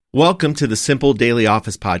Welcome to the Simple Daily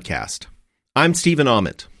Office Podcast. I'm Stephen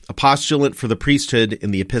Ament, a postulant for the priesthood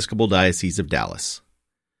in the Episcopal Diocese of Dallas.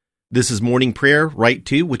 This is Morning Prayer, Rite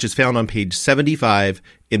 2, which is found on page 75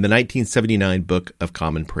 in the 1979 Book of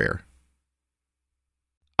Common Prayer.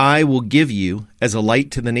 I will give you as a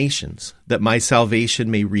light to the nations, that my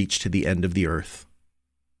salvation may reach to the end of the earth.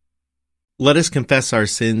 Let us confess our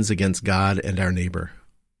sins against God and our neighbor.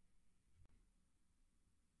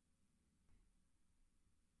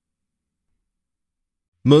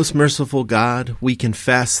 Most merciful God, we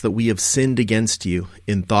confess that we have sinned against you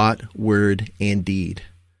in thought, word, and deed,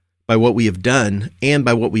 by what we have done and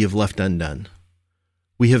by what we have left undone.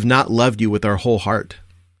 We have not loved you with our whole heart.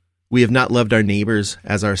 We have not loved our neighbors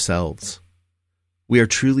as ourselves. We are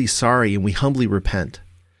truly sorry and we humbly repent.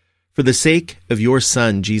 For the sake of your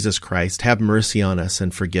Son, Jesus Christ, have mercy on us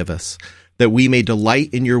and forgive us, that we may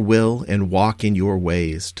delight in your will and walk in your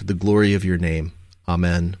ways, to the glory of your name.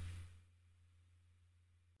 Amen.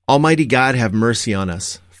 Almighty God, have mercy on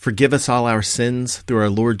us. Forgive us all our sins through our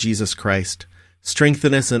Lord Jesus Christ.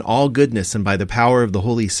 Strengthen us in all goodness, and by the power of the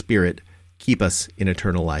Holy Spirit, keep us in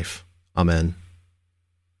eternal life. Amen.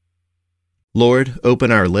 Lord,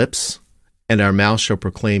 open our lips, and our mouth shall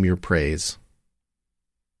proclaim your praise.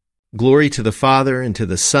 Glory to the Father, and to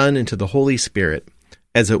the Son, and to the Holy Spirit,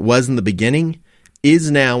 as it was in the beginning,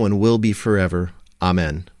 is now, and will be forever.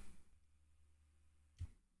 Amen.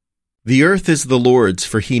 The earth is the Lord's,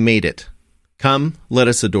 for he made it. Come, let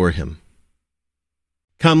us adore him.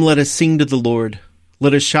 Come, let us sing to the Lord.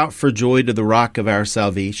 Let us shout for joy to the rock of our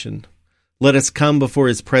salvation. Let us come before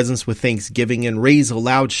his presence with thanksgiving and raise a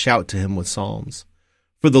loud shout to him with psalms.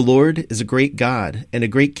 For the Lord is a great God and a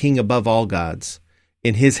great King above all gods.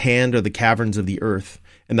 In his hand are the caverns of the earth,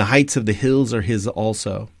 and the heights of the hills are his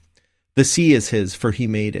also. The sea is his, for he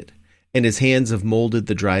made it, and his hands have molded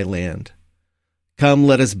the dry land. Come,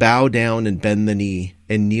 let us bow down and bend the knee,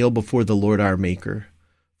 and kneel before the Lord our Maker.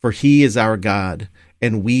 For he is our God,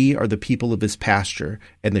 and we are the people of his pasture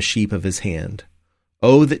and the sheep of his hand.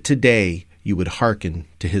 Oh, that today you would hearken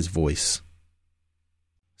to his voice.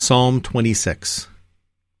 Psalm 26.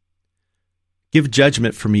 Give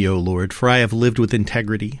judgment for me, O Lord, for I have lived with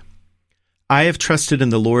integrity. I have trusted in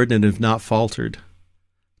the Lord and have not faltered.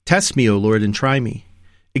 Test me, O Lord, and try me.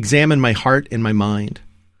 Examine my heart and my mind.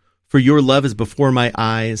 For your love is before my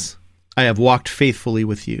eyes. I have walked faithfully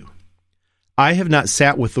with you. I have not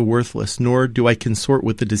sat with the worthless, nor do I consort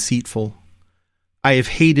with the deceitful. I have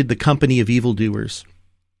hated the company of evildoers.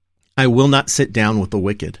 I will not sit down with the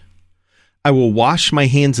wicked. I will wash my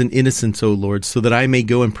hands in innocence, O Lord, so that I may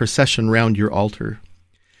go in procession round your altar,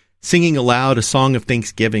 singing aloud a song of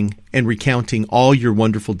thanksgiving and recounting all your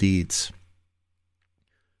wonderful deeds.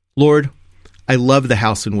 Lord, I love the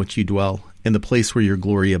house in which you dwell, and the place where your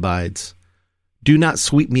glory abides. Do not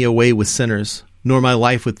sweep me away with sinners, nor my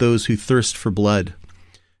life with those who thirst for blood,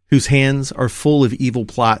 whose hands are full of evil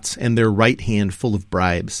plots and their right hand full of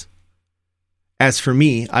bribes. As for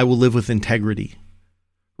me, I will live with integrity.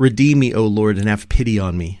 Redeem me, O Lord, and have pity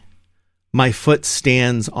on me. My foot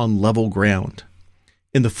stands on level ground.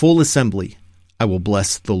 In the full assembly, I will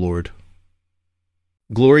bless the Lord.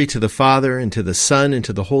 Glory to the Father, and to the Son, and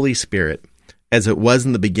to the Holy Spirit, as it was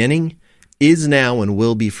in the beginning, is now, and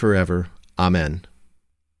will be forever. Amen.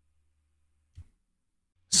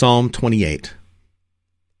 Psalm 28.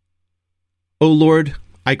 O Lord,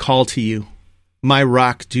 I call to you. My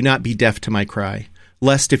rock, do not be deaf to my cry,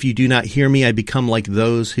 lest if you do not hear me, I become like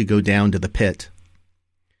those who go down to the pit.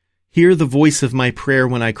 Hear the voice of my prayer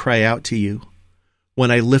when I cry out to you, when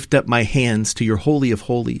I lift up my hands to your holy of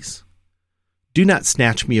holies. Do not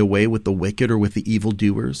snatch me away with the wicked or with the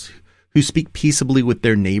evildoers, who speak peaceably with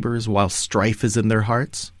their neighbors while strife is in their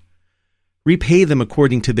hearts. Repay them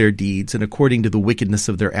according to their deeds and according to the wickedness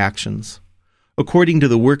of their actions. According to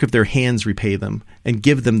the work of their hands repay them, and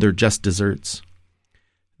give them their just deserts.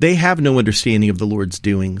 They have no understanding of the Lord's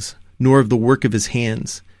doings, nor of the work of his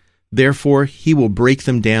hands. Therefore he will break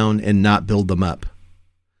them down and not build them up.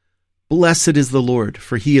 Blessed is the Lord,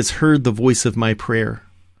 for he has heard the voice of my prayer.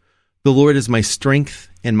 The Lord is my strength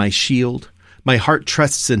and my shield. My heart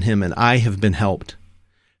trusts in him, and I have been helped.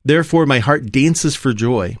 Therefore my heart dances for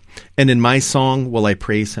joy, and in my song will I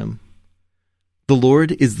praise him. The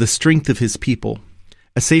Lord is the strength of his people,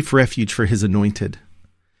 a safe refuge for his anointed.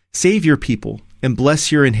 Save your people, and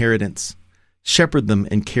bless your inheritance. Shepherd them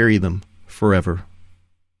and carry them forever.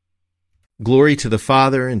 Glory to the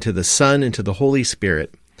Father, and to the Son, and to the Holy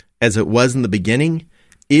Spirit, as it was in the beginning,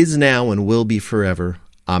 is now, and will be forever.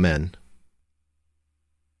 Amen.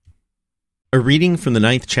 A reading from the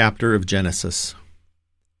 9th chapter of Genesis.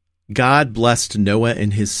 God blessed Noah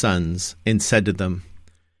and his sons, and said to them,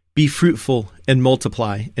 Be fruitful and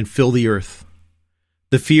multiply and fill the earth.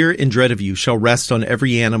 The fear and dread of you shall rest on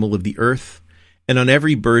every animal of the earth and on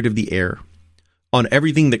every bird of the air, on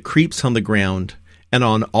everything that creeps on the ground, and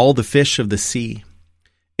on all the fish of the sea.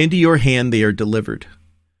 Into your hand they are delivered.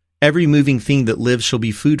 Every moving thing that lives shall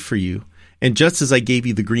be food for you, and just as I gave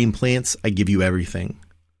you the green plants, I give you everything.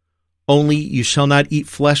 Only you shall not eat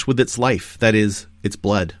flesh with its life, that is, its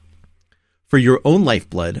blood. For your own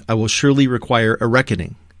lifeblood I will surely require a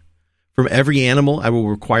reckoning. From every animal I will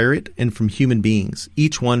require it, and from human beings,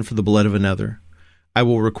 each one for the blood of another, I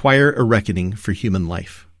will require a reckoning for human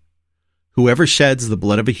life. Whoever sheds the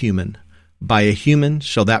blood of a human, by a human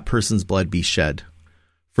shall that person's blood be shed.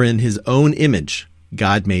 For in his own image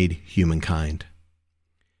God made humankind.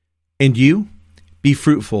 And you, be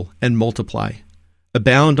fruitful and multiply,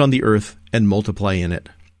 abound on the earth and multiply in it.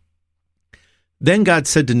 Then God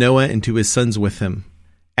said to Noah and to his sons with him,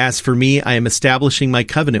 As for me, I am establishing my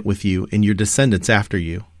covenant with you and your descendants after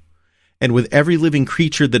you, and with every living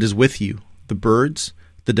creature that is with you, the birds,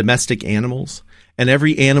 the domestic animals, and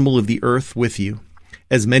every animal of the earth with you,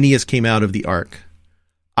 as many as came out of the ark.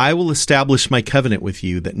 I will establish my covenant with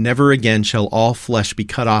you, that never again shall all flesh be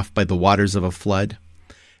cut off by the waters of a flood,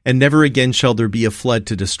 and never again shall there be a flood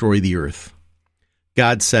to destroy the earth.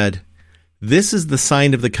 God said, This is the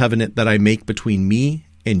sign of the covenant that I make between me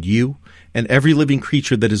and you and every living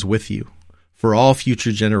creature that is with you, for all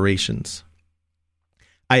future generations.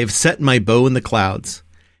 I have set my bow in the clouds,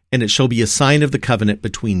 and it shall be a sign of the covenant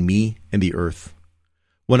between me and the earth.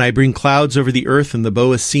 When I bring clouds over the earth and the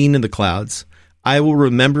bow is seen in the clouds, I will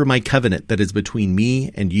remember my covenant that is between me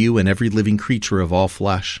and you and every living creature of all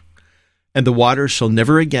flesh. And the waters shall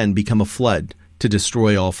never again become a flood to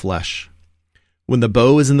destroy all flesh. When the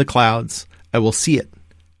bow is in the clouds, I will see it,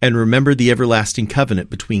 and remember the everlasting covenant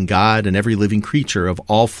between God and every living creature of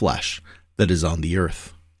all flesh that is on the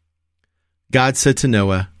earth. God said to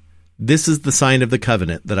Noah, This is the sign of the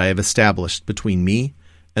covenant that I have established between me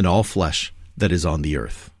and all flesh that is on the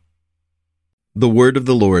earth. The word of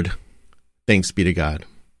the Lord. Thanks be to God.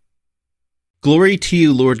 Glory to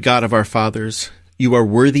you, Lord God of our fathers. You are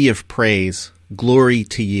worthy of praise. Glory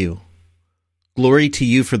to you. Glory to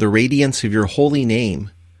you for the radiance of your holy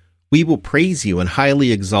name. We will praise you and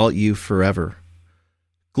highly exalt you forever.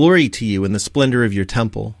 Glory to you in the splendor of your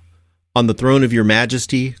temple. On the throne of your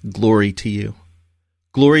majesty, glory to you.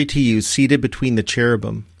 Glory to you seated between the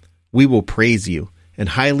cherubim. We will praise you and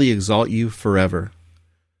highly exalt you forever.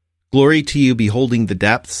 Glory to you beholding the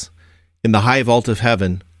depths. In the high vault of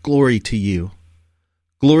heaven, glory to you.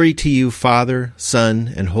 Glory to you, Father,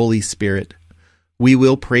 Son, and Holy Spirit. We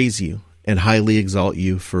will praise you and highly exalt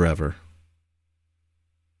you forever.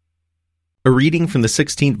 A reading from the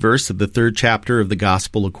 16th verse of the 3rd chapter of the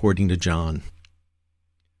Gospel according to John.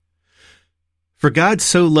 For God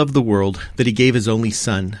so loved the world that he gave his only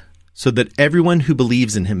Son, so that everyone who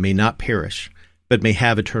believes in him may not perish, but may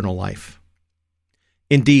have eternal life.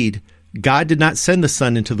 Indeed, God did not send the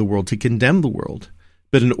Son into the world to condemn the world,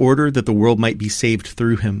 but in order that the world might be saved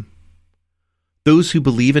through him. Those who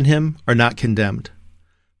believe in him are not condemned,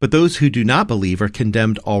 but those who do not believe are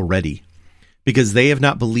condemned already, because they have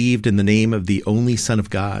not believed in the name of the only Son of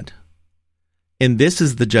God. And this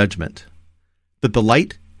is the judgment, that the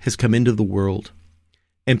light has come into the world,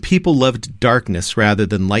 and people loved darkness rather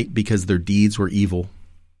than light because their deeds were evil.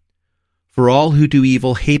 For all who do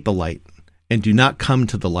evil hate the light, and do not come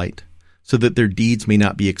to the light, so that their deeds may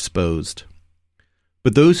not be exposed.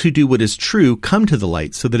 But those who do what is true come to the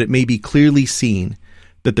light, so that it may be clearly seen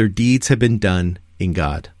that their deeds have been done in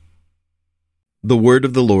God. The word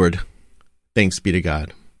of the Lord. Thanks be to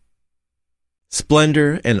God.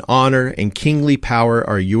 Splendor and honor and kingly power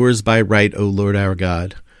are yours by right, O Lord our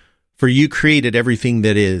God. For you created everything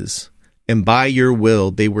that is, and by your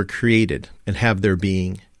will they were created and have their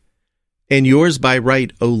being. And yours by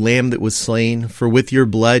right, O Lamb that was slain, for with your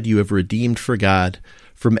blood you have redeemed for God,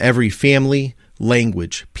 from every family,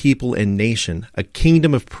 language, people, and nation, a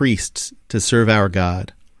kingdom of priests to serve our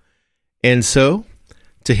God. And so,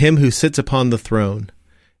 to him who sits upon the throne,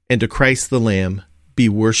 and to Christ the Lamb, be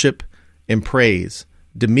worship and praise,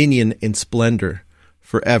 dominion and splendor,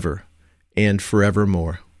 forever and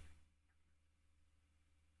forevermore.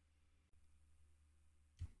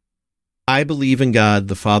 I believe in God,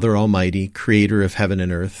 the Father Almighty, creator of heaven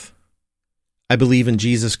and earth. I believe in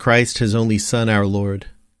Jesus Christ, his only Son, our Lord.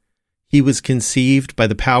 He was conceived by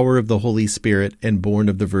the power of the Holy Spirit and born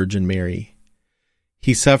of the Virgin Mary.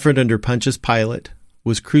 He suffered under Pontius Pilate,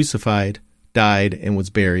 was crucified, died, and was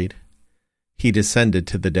buried. He descended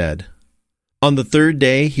to the dead. On the 3rd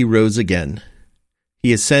day he rose again.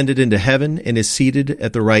 He ascended into heaven and is seated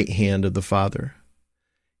at the right hand of the Father.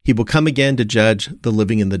 He will come again to judge the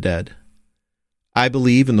living and the dead. I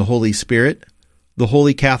believe in the Holy Spirit, the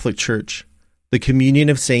Holy Catholic Church, the communion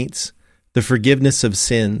of saints, the forgiveness of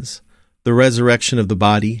sins, the resurrection of the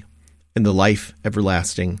body, and the life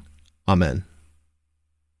everlasting. Amen.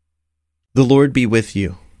 The Lord be with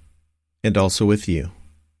you, and also with you.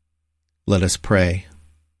 Let us pray.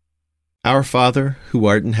 Our Father, who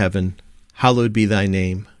art in heaven, hallowed be thy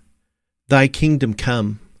name. Thy kingdom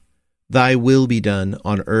come, thy will be done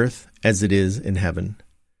on earth as it is in heaven.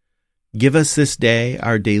 Give us this day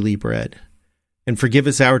our daily bread, and forgive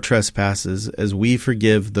us our trespasses as we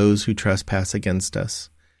forgive those who trespass against us.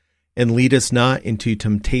 And lead us not into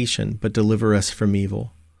temptation, but deliver us from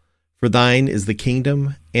evil. For thine is the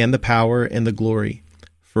kingdom, and the power, and the glory,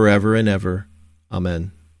 forever and ever.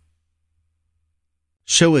 Amen.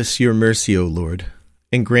 Show us your mercy, O Lord,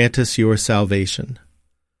 and grant us your salvation.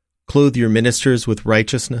 Clothe your ministers with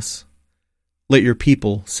righteousness. Let your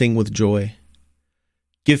people sing with joy.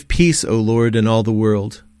 Give peace, O Lord, in all the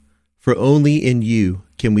world, for only in you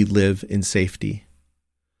can we live in safety.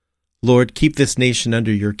 Lord, keep this nation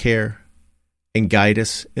under your care, and guide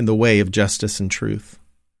us in the way of justice and truth.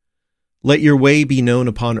 Let your way be known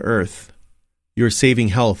upon earth, your saving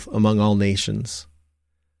health among all nations.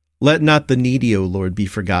 Let not the needy, O Lord, be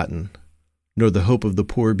forgotten, nor the hope of the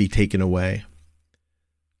poor be taken away.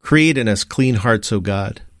 Create in us clean hearts, O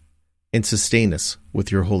God, and sustain us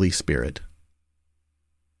with your Holy Spirit.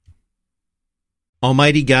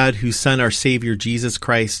 Almighty God, whose Son, our Savior, Jesus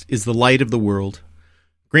Christ, is the light of the world,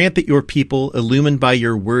 grant that your people, illumined by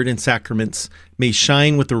your word and sacraments, may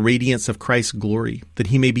shine with the radiance of Christ's glory, that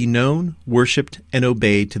he may be known, worshipped, and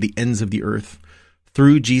obeyed to the ends of the earth,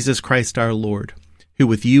 through Jesus Christ our Lord, who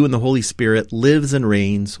with you and the Holy Spirit lives and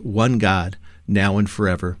reigns, one God, now and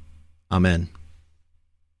forever. Amen.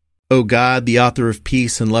 O God, the author of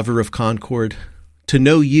peace and lover of concord, to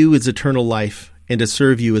know you is eternal life, and to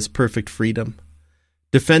serve you is perfect freedom.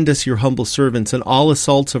 Defend us, your humble servants, in all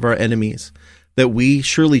assaults of our enemies, that we,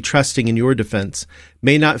 surely trusting in your defense,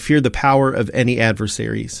 may not fear the power of any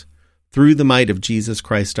adversaries. Through the might of Jesus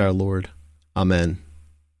Christ our Lord. Amen.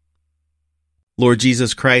 Lord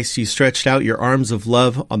Jesus Christ, you stretched out your arms of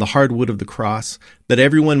love on the hard wood of the cross, that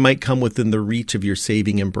everyone might come within the reach of your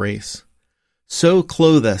saving embrace. So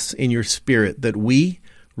clothe us in your Spirit, that we,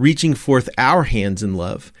 reaching forth our hands in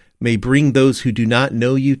love, may bring those who do not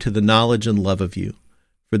know you to the knowledge and love of you,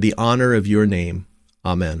 for the honor of your name.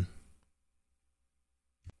 Amen.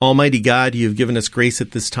 Almighty God, you have given us grace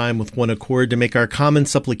at this time with one accord to make our common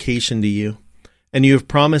supplication to you. And you have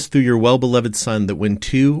promised through your well-beloved Son that when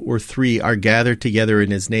 2 or 3 are gathered together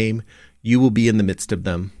in his name, you will be in the midst of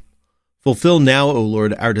them. Fulfill now, O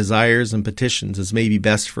Lord, our desires and petitions as may be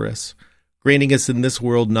best for us, granting us in this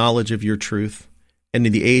world knowledge of your truth, and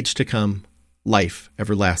in the age to come, life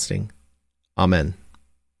everlasting. Amen.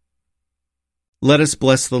 Let us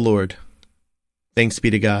bless the Lord. Thanks be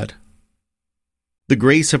to God. The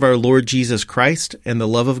grace of our Lord Jesus Christ, and the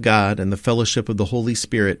love of God, and the fellowship of the Holy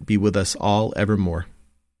Spirit be with us all evermore.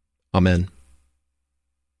 Amen.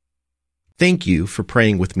 Thank you for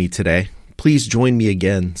praying with me today. Please join me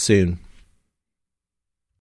again soon.